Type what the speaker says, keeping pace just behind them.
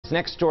This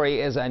next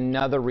story is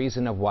another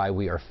reason of why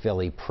we are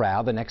Philly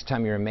proud. The next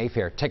time you're in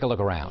Mayfair, take a look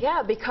around.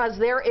 Yeah, because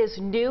there is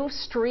new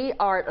street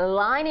art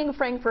lining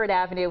Frankford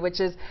Avenue,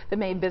 which is the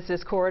main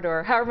business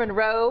corridor. Howard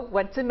Monroe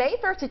went to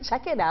Mayfair to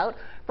check it out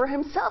for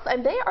himself,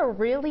 and they are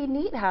really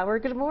neat.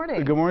 Howard, good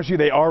morning. Good morning to you.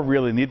 They are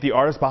really neat. The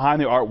artist behind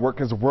the artwork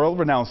is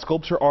world-renowned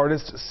sculpture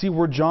artist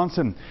Seward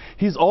Johnson.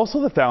 He's also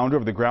the founder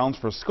of the Grounds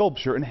for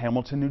Sculpture in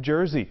Hamilton, New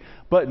Jersey.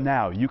 But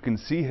now you can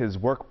see his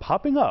work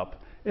popping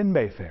up in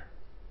Mayfair.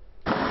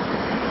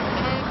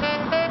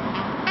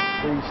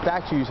 These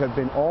statues have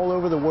been all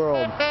over the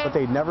world, but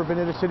they've never been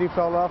in the city of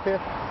Philadelphia.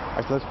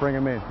 I said, let's bring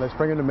them in. Let's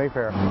bring them to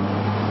Mayfair.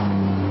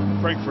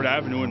 Frankford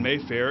Avenue in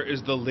Mayfair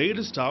is the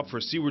latest stop for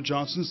Seward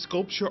Johnson's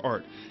sculpture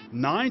art.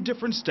 9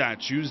 different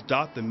statues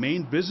dot the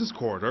main business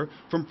corridor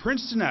from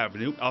Princeton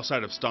Avenue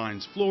outside of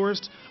Stein's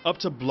Florist up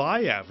to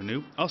Bly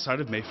Avenue outside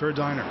of Mayfair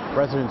Diner.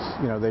 Residents,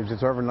 they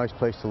deserve a nice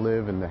place to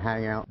live and to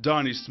hang out.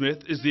 Donnie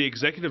Smith is the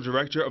executive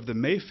director of the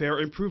Mayfair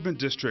Improvement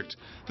District.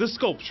 The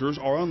sculptures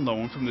are on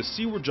loan from the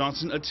Seward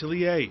Johnson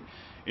Atelier.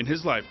 In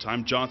his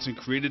lifetime, Johnson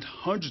created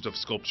hundreds of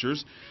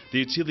sculptures.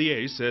 The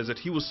Atelier says that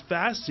he was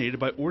fascinated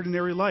by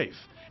ordinary life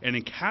and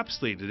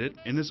encapsulated it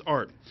in his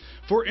art.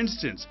 For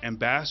instance,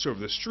 Ambassador of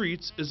the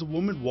Streets is a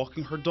woman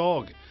walking her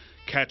dog.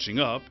 Catching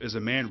Up is a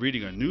man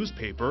reading a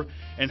newspaper,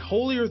 and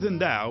Holier Than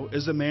Thou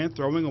is a man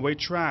throwing away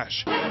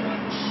trash.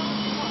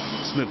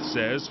 Smith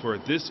says for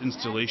this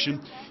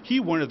installation, he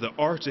wanted the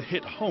art to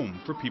hit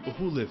home for people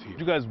who live here.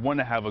 You guys want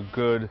to have a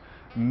good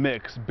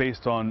mix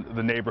based on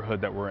the neighborhood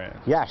that we're in.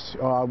 Yes,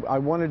 I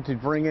wanted to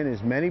bring in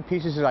as many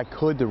pieces as I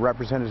could to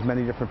represent as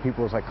many different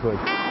people as I could.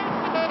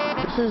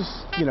 This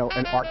is,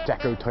 an Art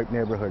Deco type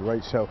neighborhood,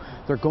 right? So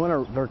they're going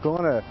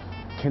to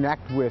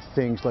connect with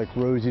things like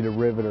Rosie the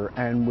Riveter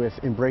and with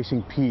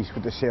Embracing Peace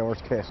with the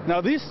Sailor's Kiss.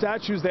 Now these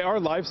statues, they are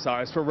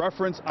life-size. For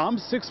reference, I'm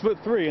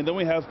 6'3", and then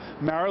we have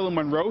Marilyn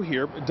Monroe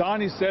here.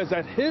 Donnie says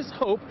that his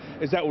hope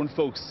is that when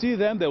folks see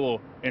them, they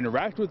will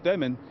interact with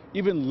them and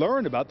even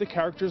learn about the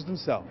characters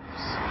themselves.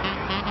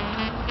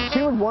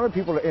 Seward wanted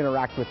people to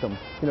interact with them.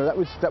 That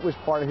was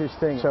part of his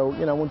thing. So,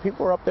 when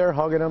people are up there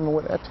hugging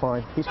him, that's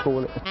fine. He's cool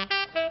with it.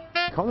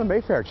 Come to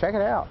Mayfair, check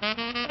it out.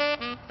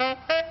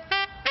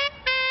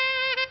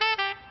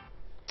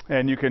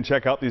 And you can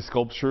check out these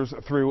sculptures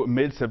through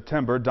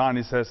mid-September.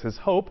 Donnie says his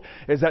hope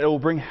is that it will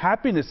bring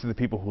happiness to the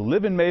people who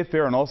live in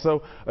Mayfair and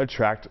also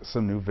attract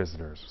some new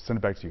visitors. Send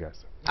it back to you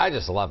guys. I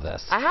just love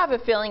this. I have a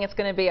feeling it's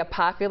going to be a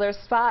popular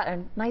spot,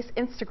 a nice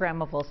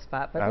Instagrammable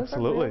spot. But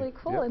Absolutely. Those are really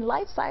cool and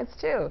life-size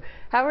too.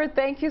 Howard,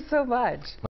 thank you so much.